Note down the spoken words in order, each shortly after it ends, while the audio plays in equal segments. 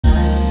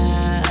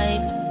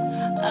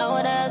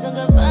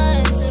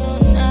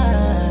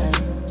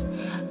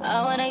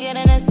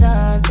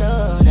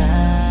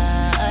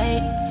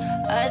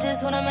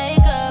just wanna make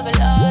up a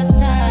lost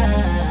time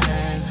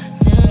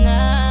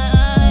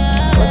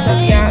tonight. What's up,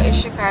 y'all?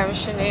 It's Shakira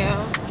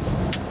Chanel,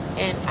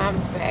 and I'm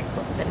back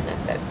with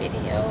another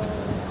video.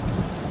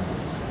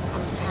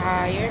 I'm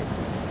tired.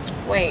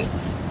 Wait,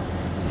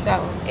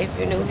 so if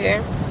you're new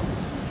here,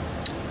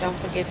 don't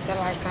forget to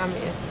like,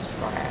 comment, and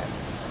subscribe.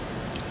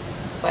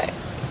 But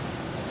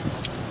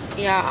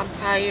yeah, I'm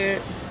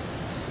tired.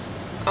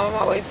 I'm on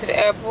my way to the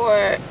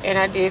airport, and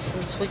I did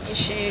some tweaking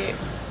shit.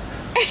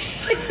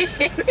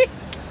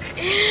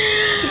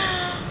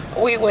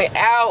 We went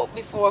out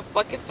before a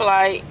fucking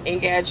flight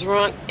and got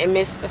drunk and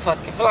missed the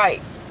fucking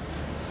flight.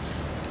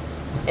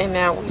 And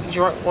now we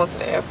drunk going to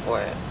the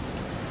airport.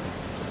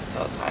 I'm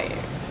so tired.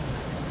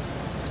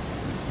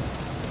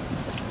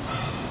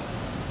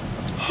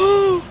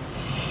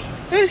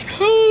 It's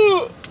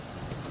cool.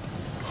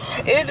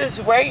 It is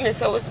raining,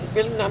 so it's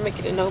really not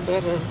making it no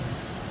better.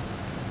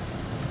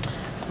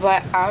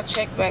 But I'll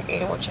check back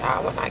in with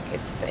y'all when I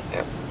get to the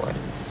airport.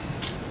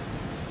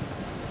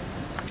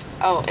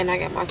 Oh, and I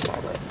got my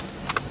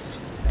Starbucks.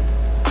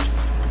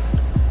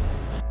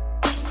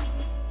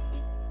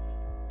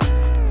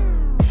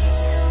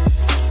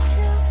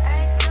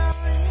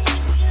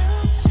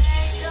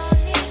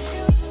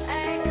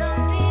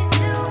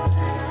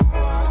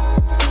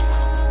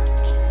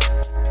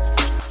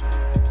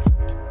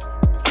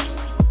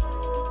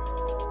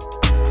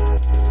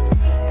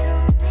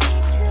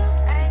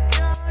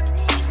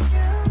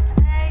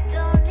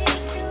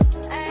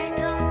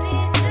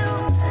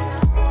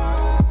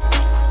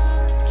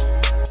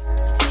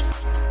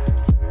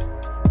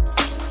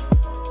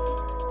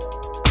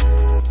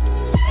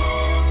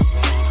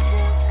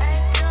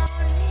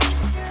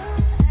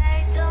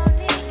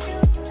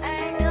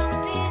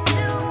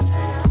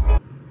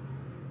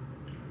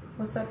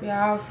 What's up,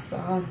 y'all?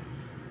 So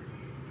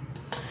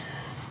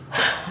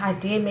I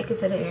did make it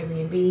to the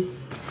Airbnb.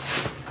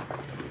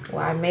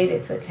 Well, I made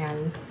it to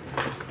Cali.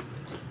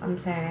 I'm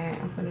tired.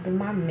 I'm gonna do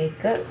my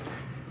makeup.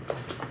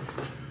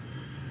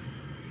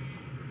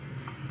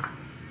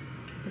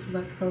 It's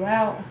about to go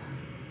out,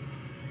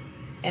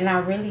 and I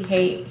really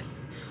hate.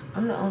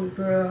 I'm the only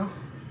girl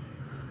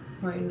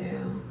right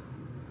now,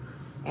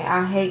 and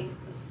I hate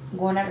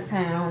going out of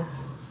town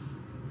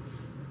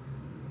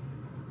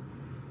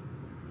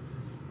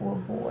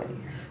with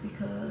boys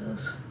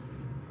because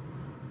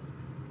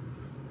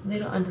they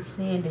don't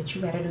understand that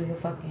you gotta do your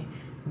fucking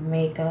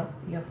makeup,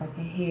 your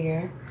fucking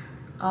hair.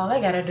 All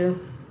they gotta do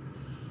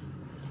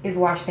is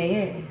wash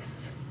their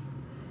ass.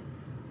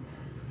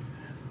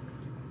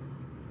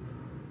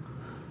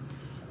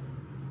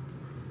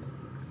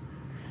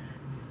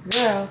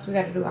 Girls, we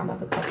gotta do our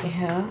motherfucking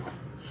hair.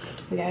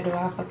 We gotta do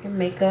our fucking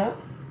makeup.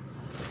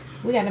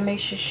 We gotta make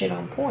sure shit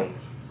on point.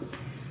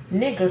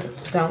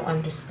 Niggas don't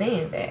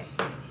understand that.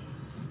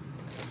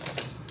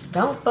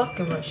 Don't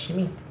fucking rush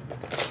me.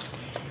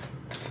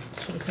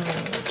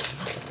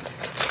 Because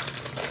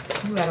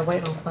you gotta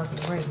wait on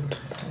fucking rings.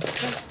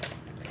 Okay?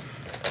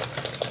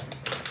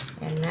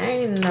 And I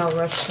ain't no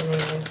rushing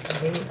ass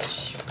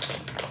bitch.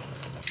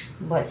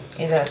 But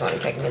it does only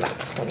take me like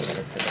 20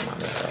 minutes to do my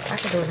makeup. I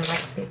can do it in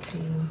like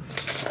 15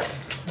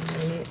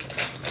 minutes.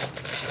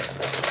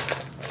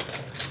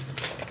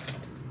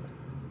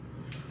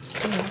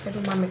 Yeah, I can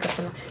do my makeup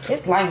in like,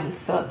 this lighting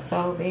sucks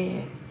so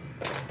bad.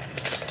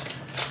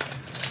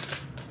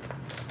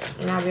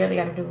 And I really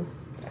gotta do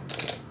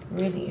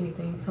really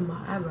anything to my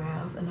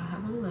eyebrows, and I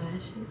have no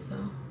lashes,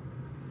 so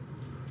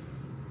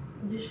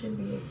this should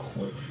be a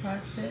quick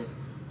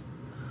process.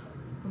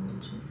 I'm gonna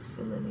just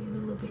fill it in a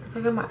little bit because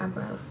I got my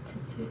eyebrows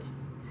tinted,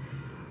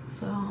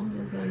 so I'm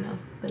just gonna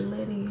fill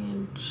it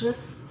in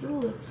just a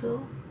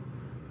little.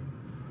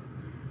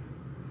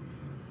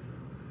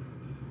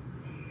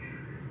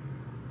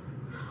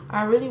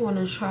 I really want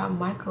to try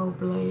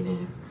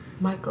microblading,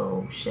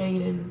 micro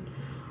shading,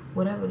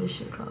 whatever this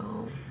shit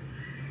called.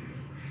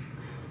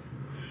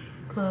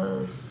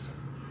 Cause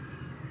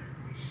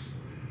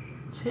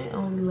tint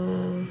only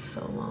lasts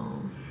so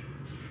long.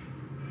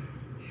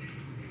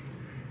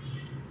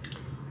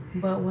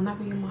 But when I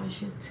be my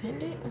shit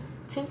tinted,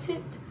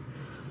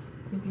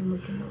 it be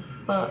looking the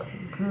fuck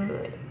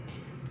good.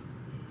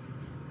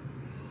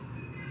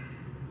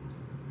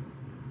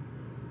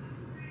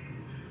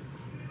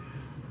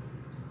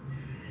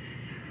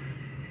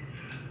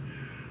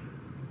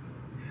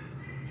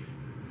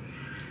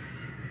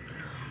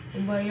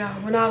 But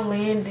y'all, when I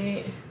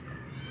landed,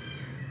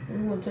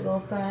 we went to go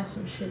find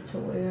some shit to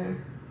wear.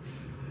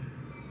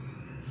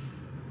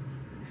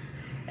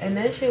 And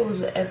that shit was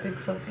an epic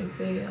fucking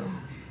fail.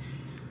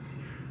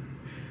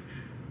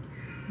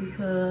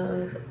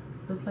 Because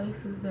the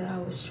places that I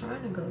was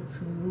trying to go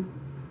to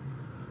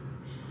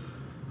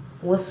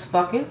was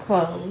fucking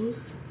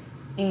closed.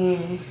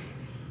 And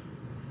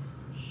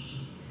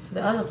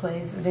the other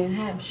place didn't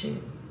have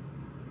shit.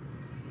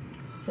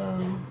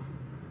 So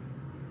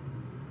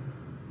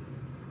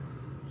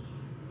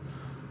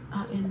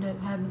I ended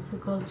up having to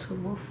go to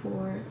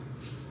Woodford,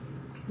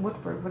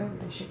 whatever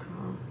that shit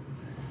called,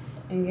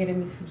 and getting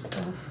me some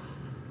stuff.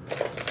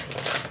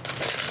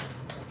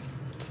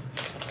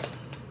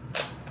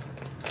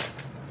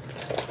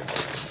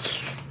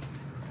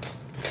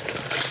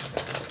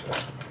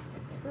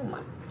 Oh my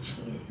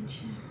chin.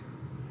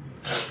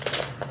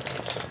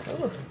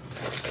 Ooh.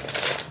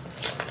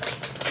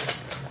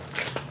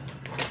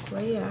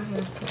 Well, yeah, I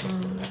have to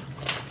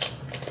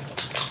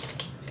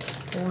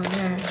go in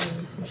there and give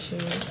me some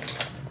shit.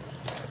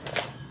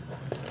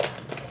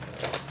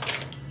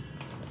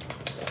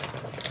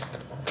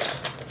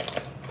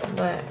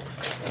 But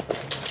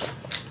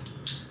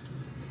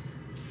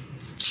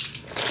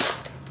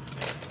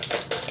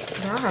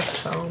y'all have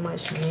so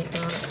much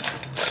makeup.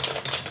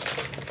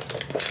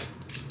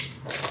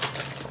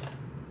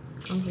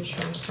 I'm just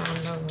trying to find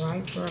the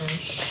right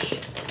brush.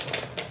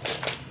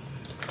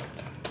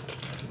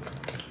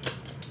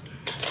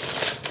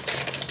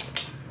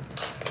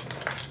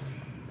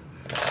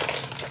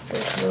 To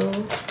do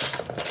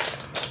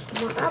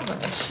my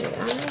eyebrow shit. I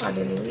know I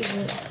didn't use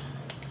it.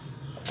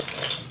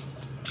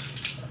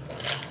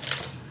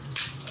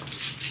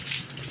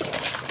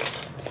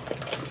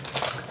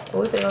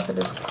 We finna go to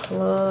this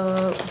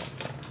club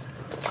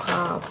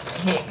called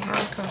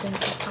Penthouse, I think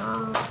it's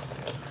called.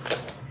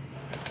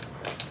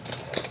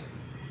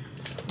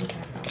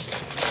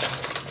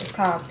 It's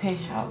called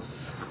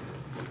Penthouse.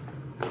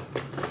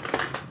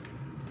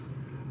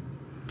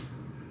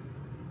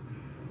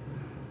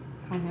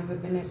 I've never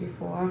been there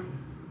before.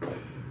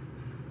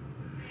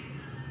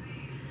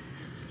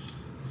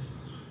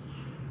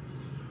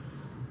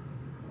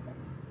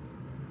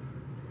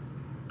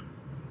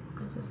 I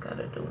just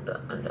gotta do the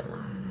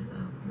underlining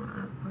of my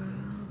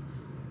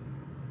eyebrows.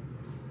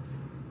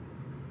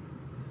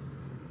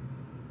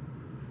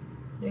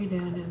 They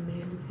down there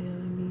mad as hell at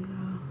me,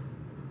 y'all.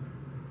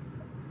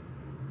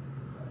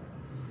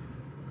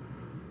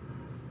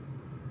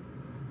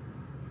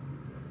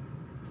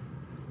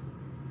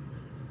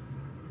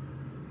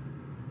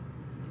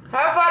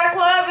 How far the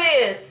club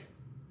is?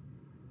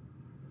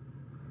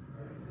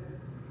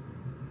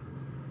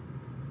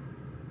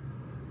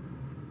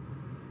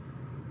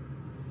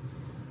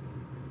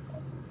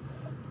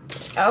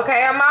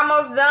 Okay, I'm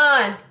almost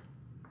done.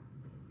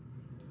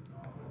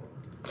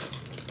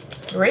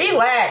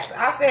 Relax.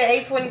 I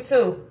said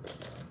 8:22.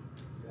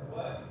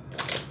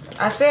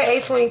 I said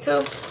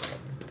 8:22.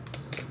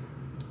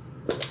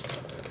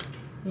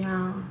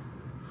 Y'all,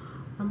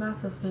 I'm about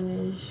to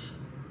finish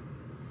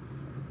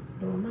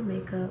doing my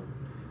makeup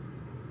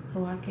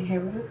so I can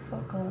hurry the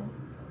fuck up.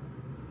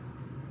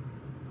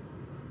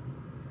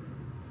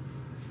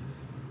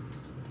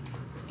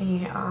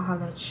 And I'll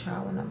holler at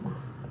y'all when I'm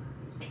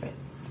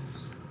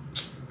dressed.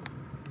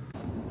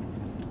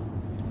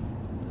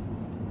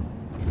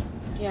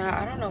 Yeah,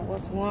 I don't know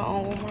what's going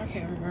on with my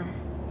camera,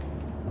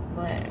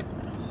 but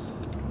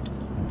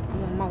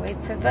I'm on my way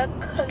to the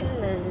club.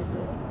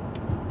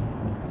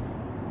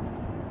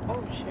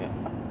 Oh shit.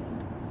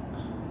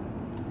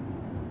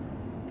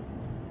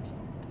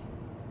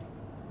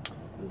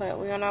 But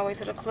we're on our way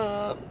to the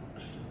club.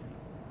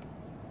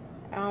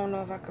 I don't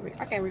know if I could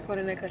I can't record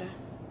in there, could I?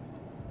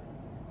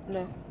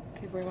 No,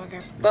 keep worrying my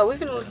camera. But we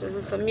finna listen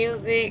to some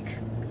music.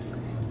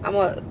 I'm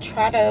gonna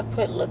try to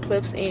put little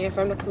clips in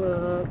from the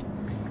club,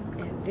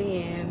 and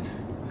then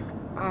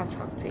I'll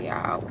talk to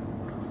y'all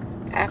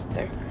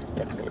after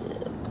the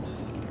club.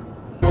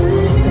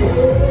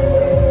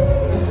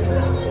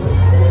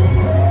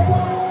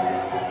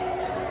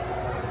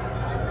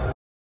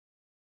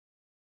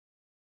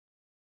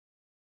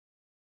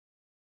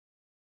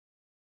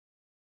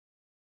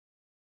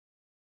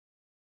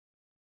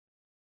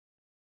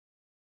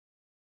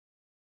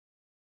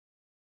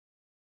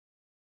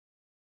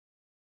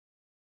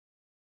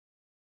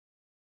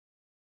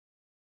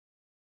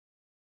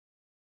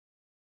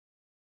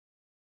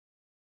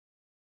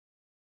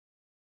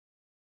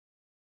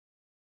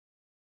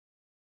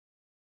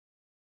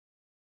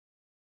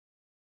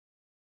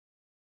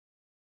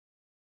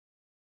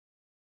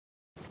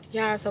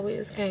 Y'all, so we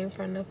just came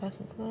from the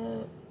fucking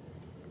club.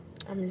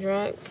 I'm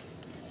drunk.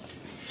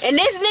 And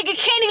this nigga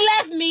Kenny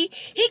left me.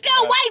 He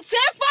could wait 10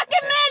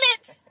 fucking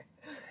minutes.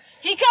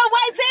 He could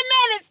wait 10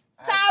 minutes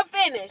till I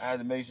finish. I had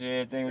to make sure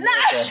everything was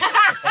okay.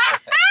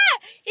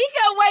 He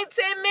could wait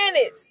 10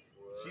 minutes.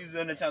 She was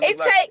in there trying to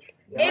like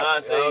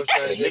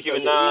Beyonce, Nicki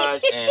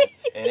Minaj,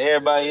 and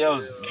everybody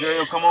else.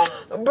 Girl, come on.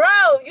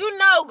 Bro, you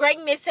know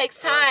greatness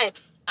takes time.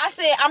 I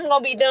said I'm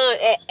going to be done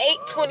at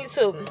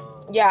 8:22.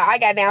 Yeah, I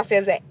got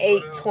downstairs at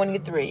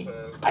 8:23.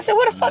 I said,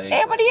 where the fuck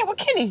everybody at with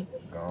Kenny?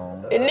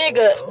 Gone. The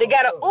nigga, they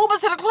got an Uber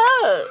to the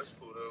club.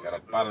 Got a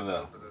bottle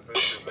up.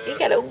 He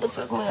got an Uber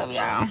to the club,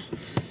 y'all.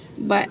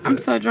 But I'm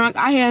so drunk.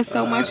 I had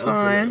so much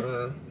fun.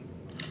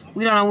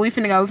 We don't know where we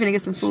finna go. We finna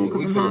get some food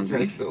because I'm hungry.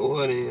 Text the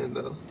order in,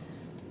 though.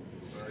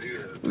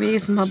 We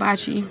need some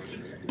hibachi.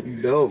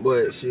 You don't,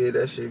 but shit,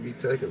 that shit be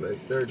taking like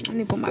 30. I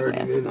need to put my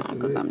glasses on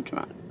because I'm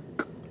drunk.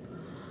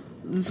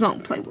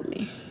 Don't play with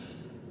me.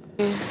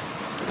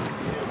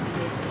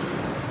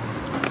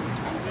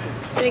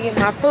 Gonna get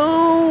my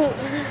food.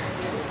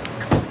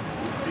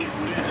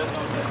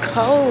 It's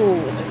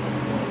cold.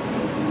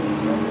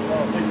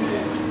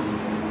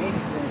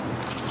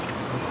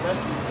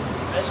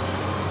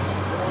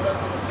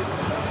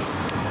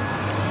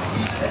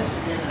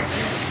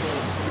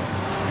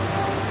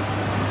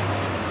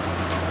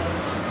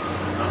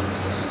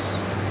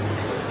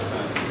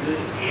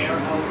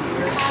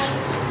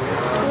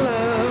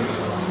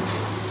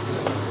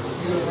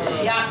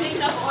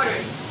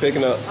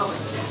 picking up.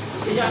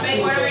 Okay. Did y'all make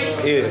one already?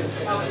 Yeah.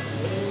 Okay.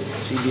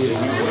 She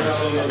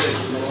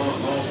did.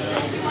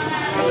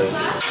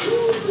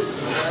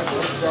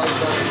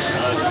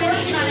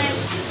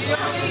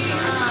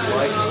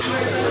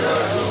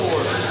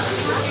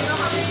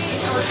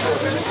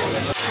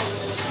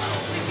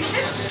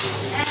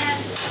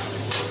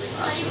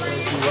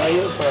 Why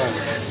you from?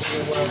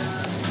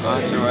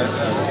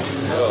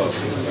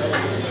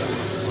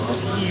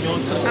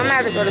 I'm gonna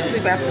have to go to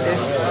sleep after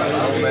this.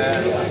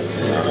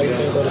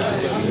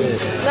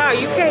 No,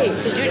 you can't,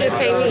 because you just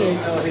came in.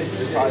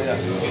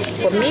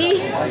 For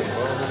me?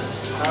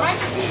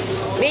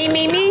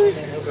 Me?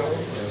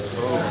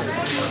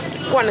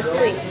 Going to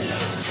sleep.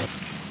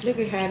 Look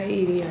at how they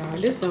eat it, y'all.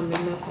 This don't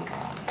mean nothing.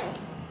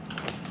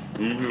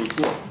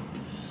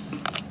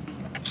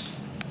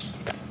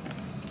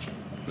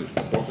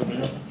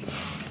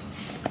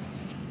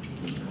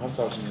 Hot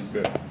sauce in the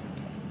bed.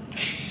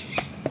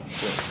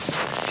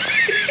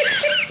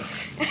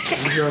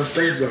 Where's your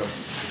steak though?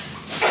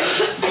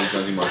 You trying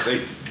to see my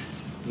steak?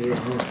 Yeah.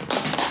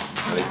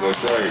 How they go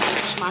trade?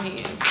 Wash my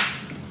hands.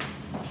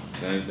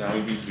 Same time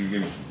we beat you,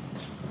 give me.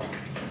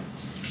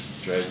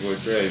 Trade for a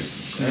trade.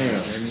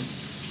 Damn.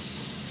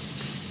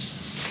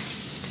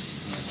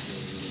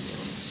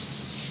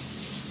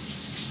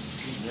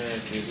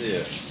 Nasty as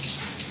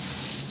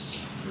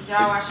hell.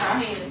 Y'all wash your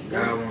hands.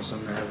 God wants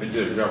something to happen. He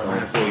just dropped on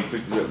the floor, he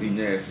picked it up, he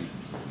nasty.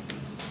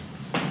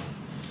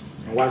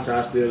 And watch how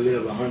I still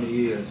live 100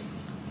 years.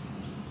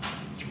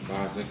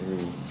 5-second rule.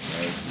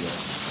 Nasty.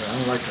 I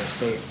don't like that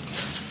steak.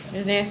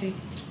 It's nasty.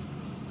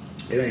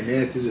 It ain't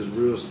nasty, it's just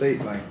real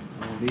steak. Like,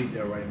 I don't need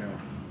that right now.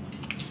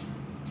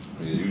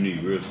 Yeah, you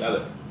need real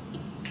salad.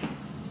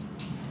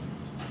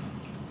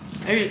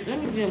 Hey,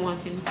 let me get one,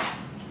 Kenny.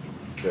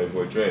 Trade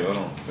for a trade, hold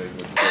on. Trade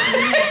for a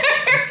trade.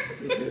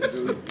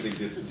 Think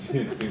this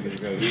is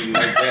gonna be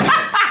like that.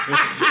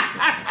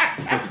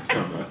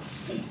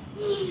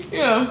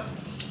 Yeah.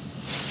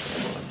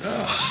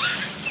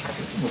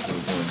 I'm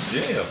going to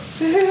jail.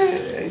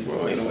 Hey,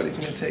 bro, ain't nobody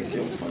finna take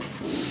your fucking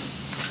food.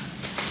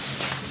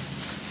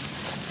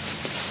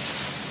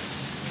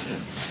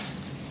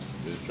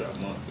 Just drop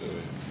my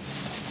food.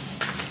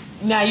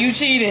 Now you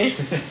cheating.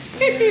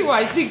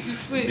 Why you think you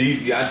quit?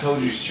 These, I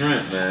told you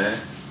shrimp, man.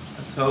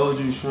 I told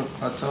you shrimp.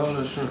 I told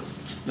her shrimp.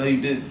 No,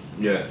 you didn't.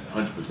 Yes,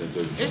 100% told you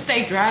This shrimp.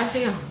 steak dry as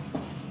hell.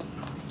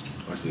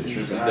 I said shrimp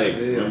and Size steak.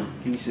 hell. Remember?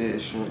 He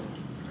said shrimp.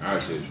 I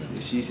said shrimp.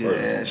 And she said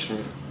ass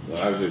shrimp. No, I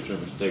said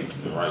shrimp and steak.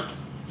 You're right.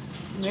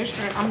 That's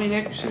shrimp. I mean,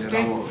 that She said I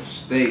steak. want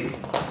steak.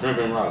 Shrimp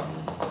and rice,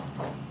 man.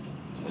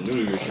 I knew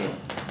you were shrimp.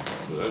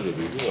 So that should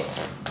be good.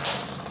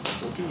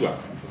 What you got? I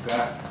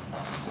forgot.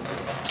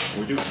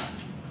 What you got?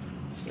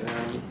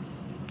 Salmon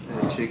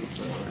and chicken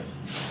fried rice.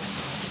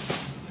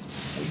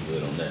 You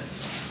good on that.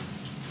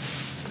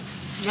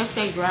 That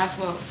steak dry as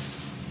fuck.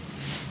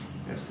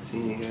 That's the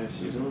teeny ass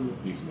shit on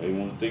it. You may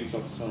want to think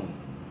something for something.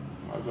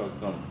 I got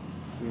something.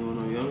 You want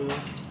no yum yum?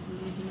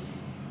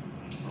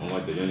 I don't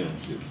like the yum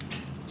shit.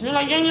 You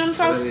like yum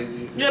sauce? You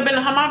ever been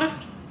to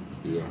Hamadas?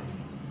 Yeah.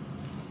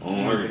 I I don't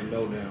ain't like it. been no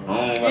damn. I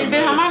don't You like been to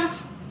it. Hamadas?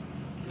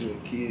 You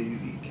a kid, you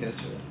eat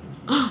ketchup.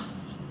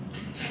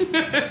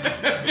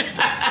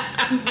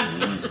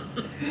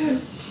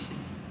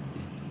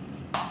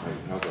 Hey,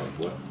 how's that,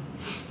 what?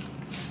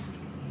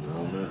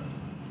 No, man.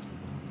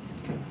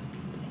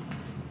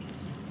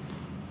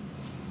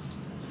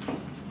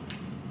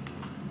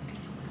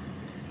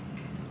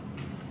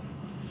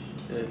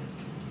 Yeah.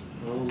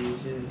 Holy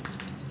shit.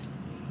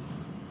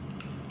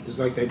 It's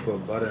like they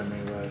put butter in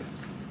their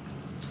rice.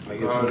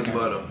 Like it's some kind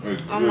butter.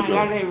 It's Oh good, my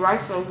god, though. they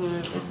rice so good.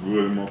 It's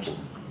good, motherfucker.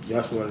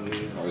 That's what it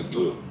is. Oh, it's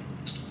good.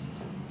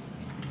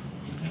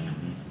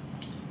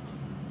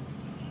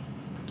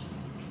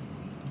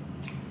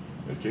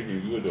 The chicken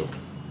is good, though.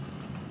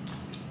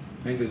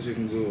 Ain't the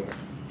chicken good?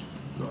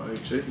 No, I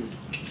ain't chicken.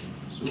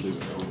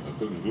 The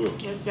cooking good.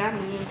 That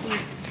salmon is too.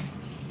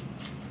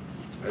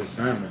 It's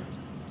salmon.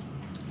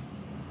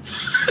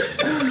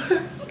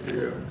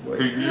 Yeah,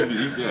 You need to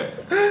eat that.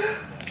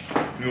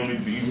 You don't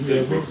need to eat Yeah,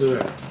 that, bro. what's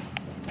that?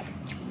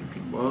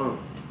 Mom.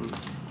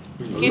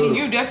 Kenny,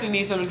 you definitely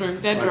need something to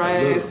drink that Like dry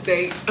a little. ass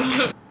steak.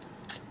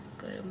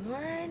 Good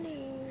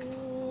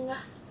morning.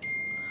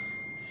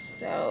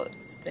 So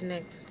it's the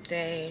next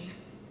day.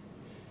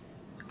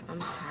 I'm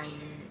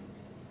tired,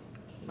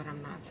 but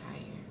I'm not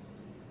tired.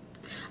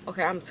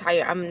 Okay, I'm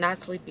tired. I'm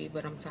not sleepy,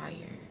 but I'm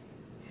tired.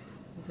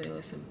 There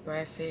was some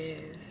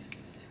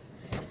breakfast.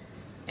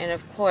 And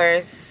of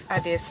course, I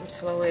did some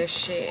slow ass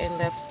shit and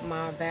left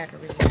my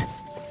battery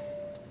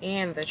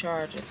and the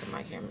charger to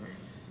my camera.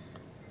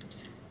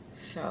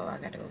 So I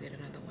gotta go get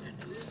another one of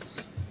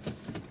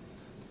those.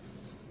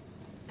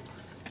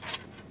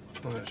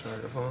 I'm gonna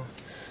charge the phone.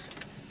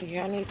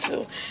 Yeah, I need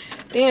to.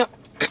 Damn.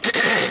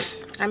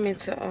 I meant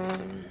to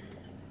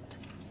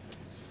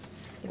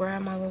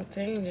grab my little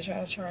thing to try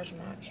to charge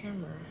my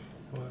camera.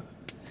 What?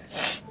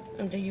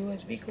 The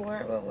USB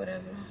cord or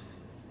whatever.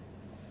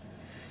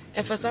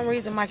 And for some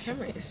reason my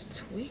camera is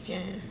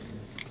tweaking.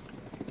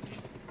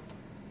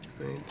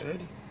 It ain't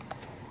dirty.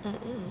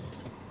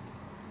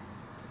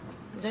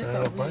 That's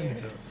so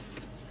weird.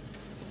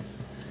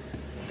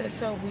 That's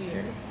so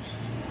weird.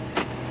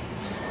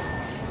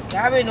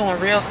 Y'all been doing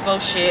real slow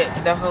shit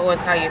the whole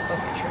entire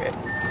fucking trip.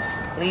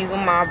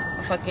 Leaving my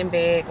fucking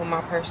bag with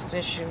my purses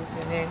and shoes,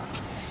 and then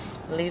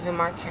leaving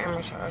my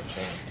camera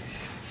charger.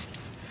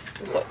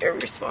 I'm so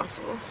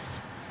irresponsible.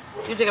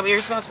 You think I'm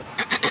irresponsible?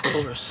 Of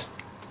course.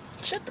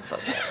 Shut the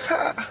fuck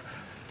up.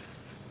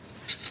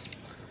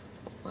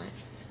 What?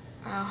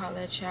 I'll holler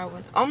at y'all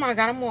when. Oh my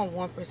god, I'm on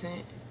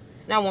 1%.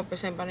 Not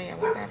 1%, but I have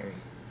one battery.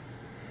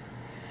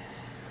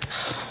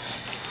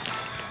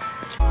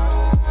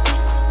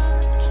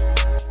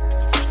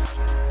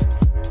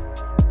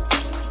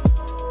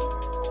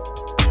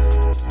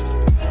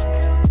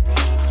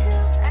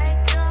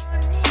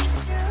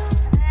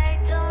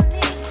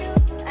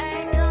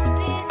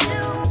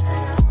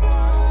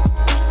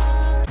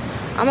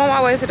 I'm on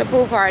my way to the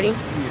pool party.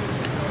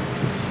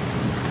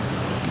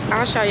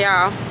 I'll show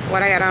y'all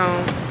what I got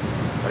on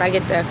when I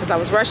get there, because I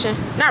was rushing.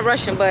 Not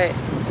rushing, but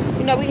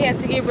you know, we had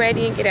to get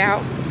ready and get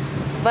out.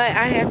 But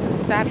I had to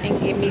stop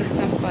and get me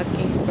some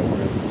fucking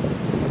food.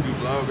 You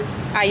vlogging?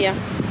 I am.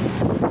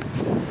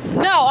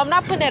 No, I'm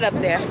not putting that up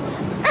there.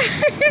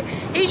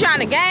 He's trying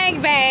to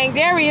gang bang.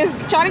 There he is,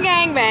 trying to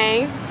gang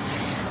bang.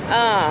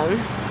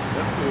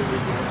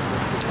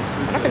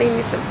 I'm gonna eat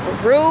me some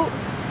fruit,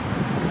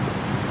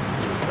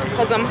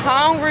 because I'm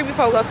hungry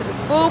before we go to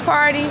this pool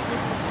party.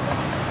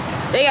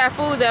 They got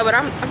food there, but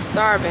I'm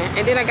starving.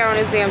 And then I got on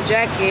this damn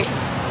jacket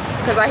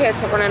because I had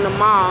to run in the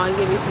mall and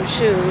get me some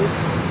shoes.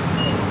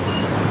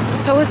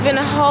 So it's been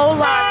a whole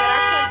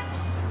lot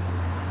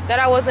that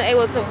I wasn't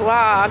able to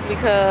vlog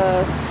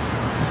because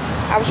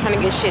I was trying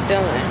to get shit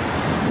done.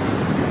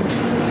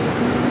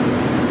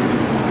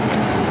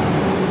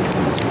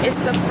 It's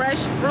the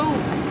fresh fruit.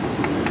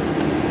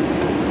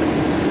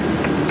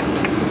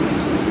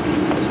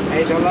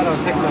 $8 or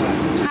 $6?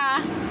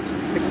 Huh?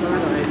 $6 or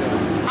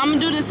 $8? I'm gonna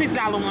do the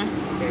 $6 one.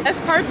 That's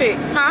perfect,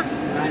 huh?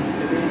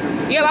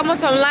 Yeah, I want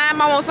some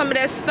lime. I want some of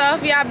that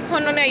stuff y'all be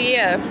putting on there.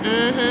 Yeah.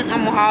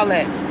 I'm on all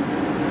that.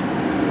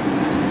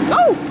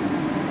 Oh,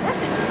 that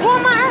shit blew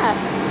my eye.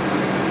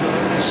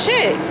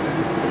 Shit.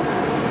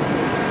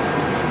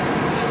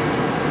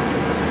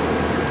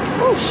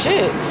 Oh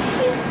shit.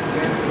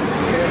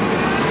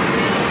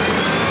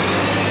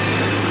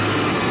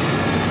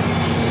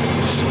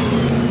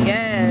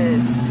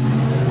 Yes.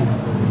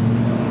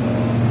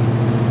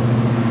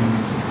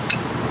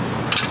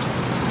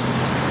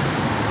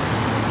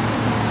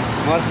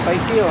 More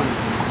spicy or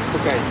it's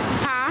okay?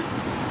 Huh?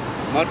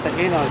 More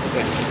tahini or it's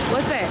okay?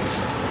 What's that?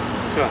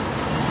 Sure.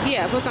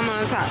 Yeah, put some on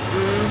the top.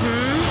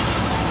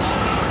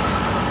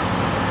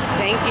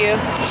 Thank you.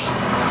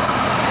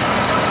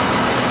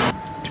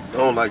 I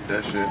don't like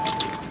that shit.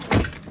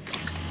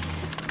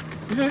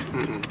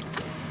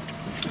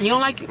 You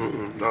don't like it?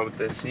 Not with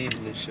that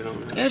seasoning shit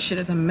on it. That shit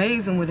is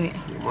amazing with it.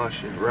 My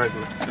shit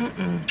regular.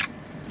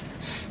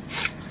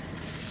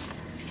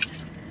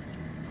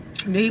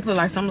 Did he put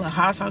like some little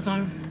hot sauce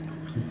on it?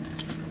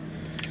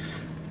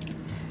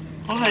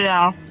 Okay,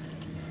 y'all.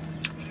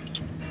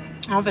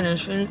 I'm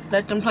finished.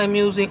 Let them play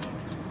music.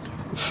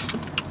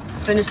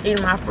 Finish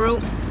eating my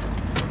fruit.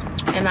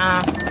 And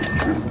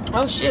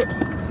oh shit.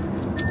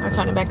 I'll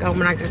turn it back on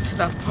when I get to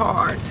the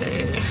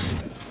party.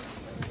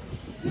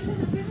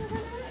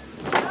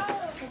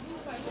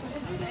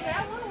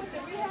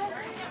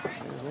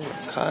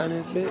 Car in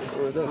this bitch,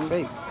 or is that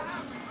fake?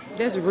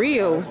 That's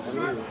real.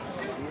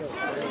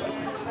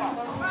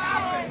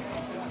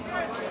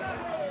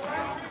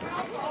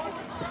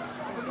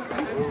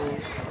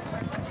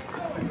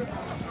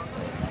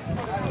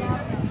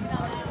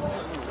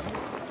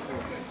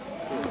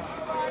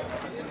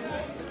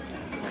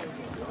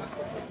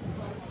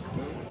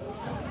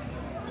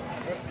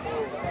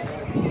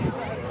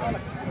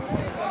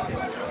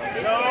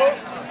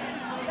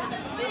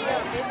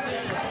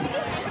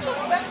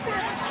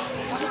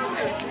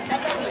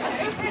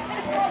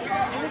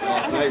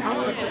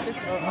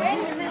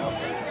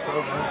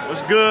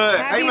 What's good?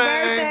 Happy hey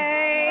man.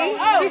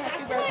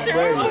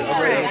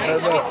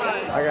 birthday.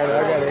 I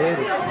gotta hit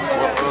it.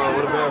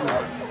 What about me?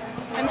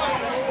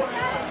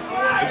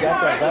 They got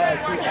that vibe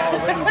too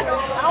already.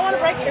 I don't want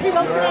to break it. If you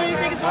don't sit on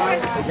anything, it's fine.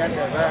 They got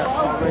that vibe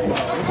already.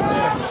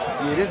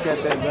 Yeah, this got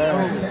that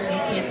vibe.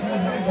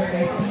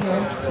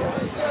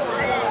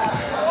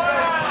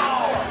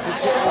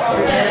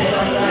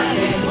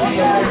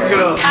 Stick it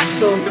up,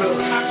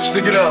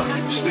 stick it up,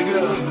 stick it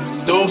up,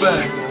 throw it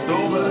back,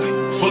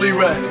 fully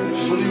wrapped,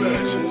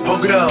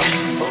 poke it out,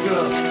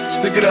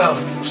 stick it out,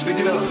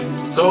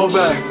 throw it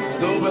back,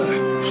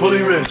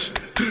 fully rich.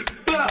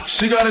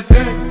 She got a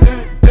thing.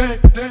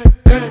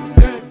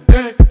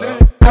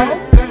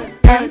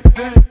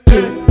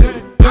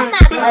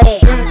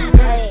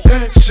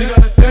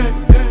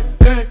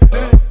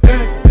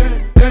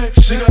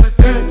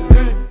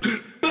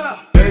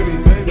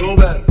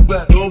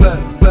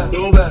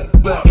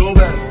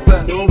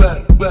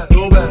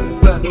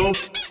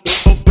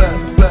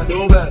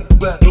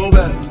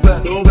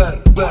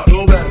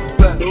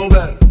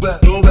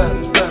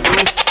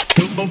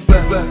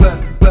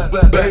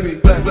 Baby,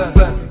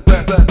 back.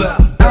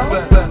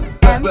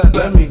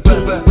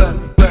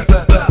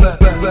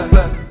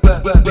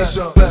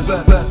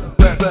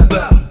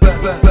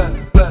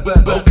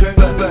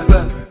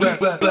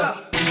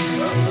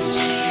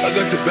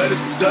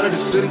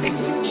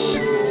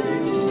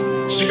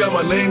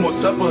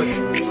 top of it.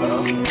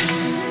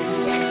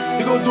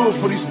 You gon' do it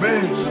for these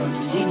bands.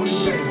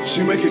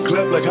 She make it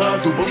clap like how I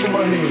do both of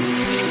my hands.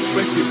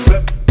 Make it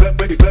clap, clap,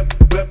 make it clap,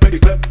 clap, make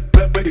it clap,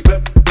 clap, make it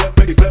clap, clap,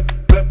 make it clap,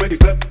 clap, make it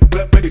clap,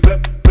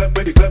 clap,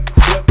 make it clap,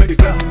 clap, make it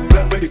clap,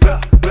 clap, make it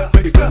clap, clap,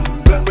 make it clap,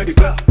 clap, make it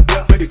clap,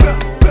 clap, make it clap, clap, make it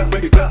clap, clap,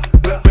 make it clap,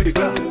 clap, make it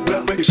clap,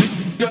 clap, make it. She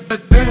got a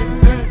dang,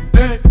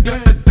 dang,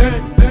 got a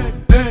dang, dang,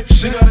 dang.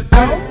 She got a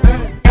dang,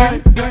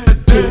 dang, got a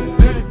dang,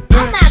 dang,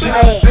 dang. She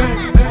got a dang,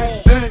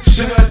 dang,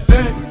 she got a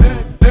dang,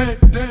 dang,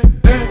 dang,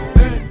 dang,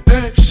 dang,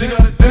 dang. She got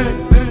a dang,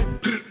 dang.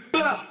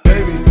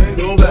 Baby,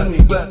 no back, no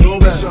back, no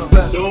back,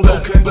 no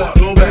back, okay,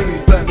 no baby,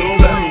 back, no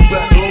back,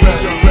 back, no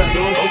back,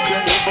 no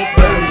okay,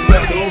 baby,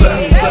 back, no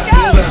back, back,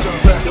 no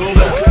back, no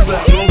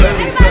back, no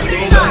baby, back,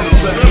 no back,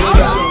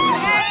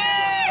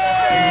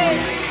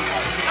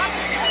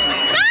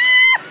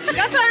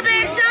 Y'all turn the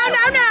bitch. No.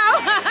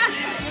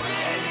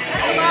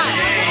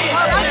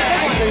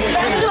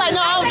 She like,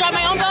 no, I'll drive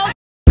my own boat.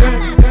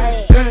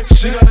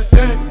 she got a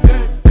dang,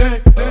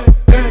 dang, dang,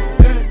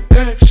 dang,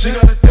 dang, she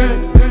got a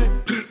dang, dang,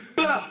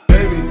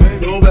 baby,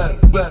 no back,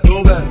 back,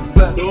 no back,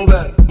 back, no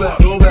back, back,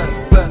 no back,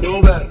 back, no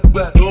back,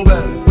 back, no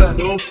back, back,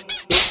 no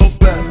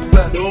back,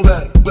 back, no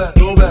back, back,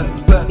 no back,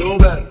 back, no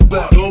back,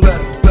 back, no back,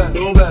 back,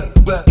 no back,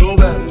 back, no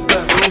back,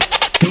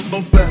 back,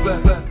 no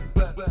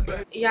back, back,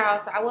 back. Y'all,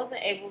 so I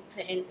wasn't able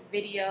to end the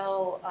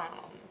video.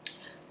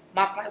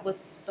 My flight was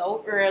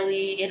so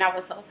early and I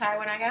was so tired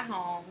when I got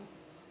home.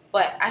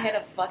 But I had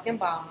a fucking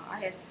ball. I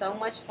had so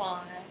much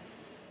fun.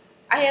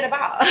 I had a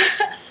ball.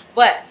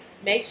 But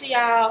make sure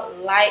y'all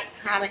like,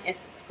 comment, and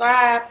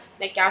subscribe.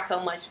 Thank y'all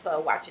so much for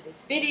watching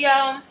this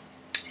video.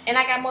 And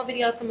I got more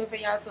videos coming for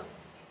y'all soon.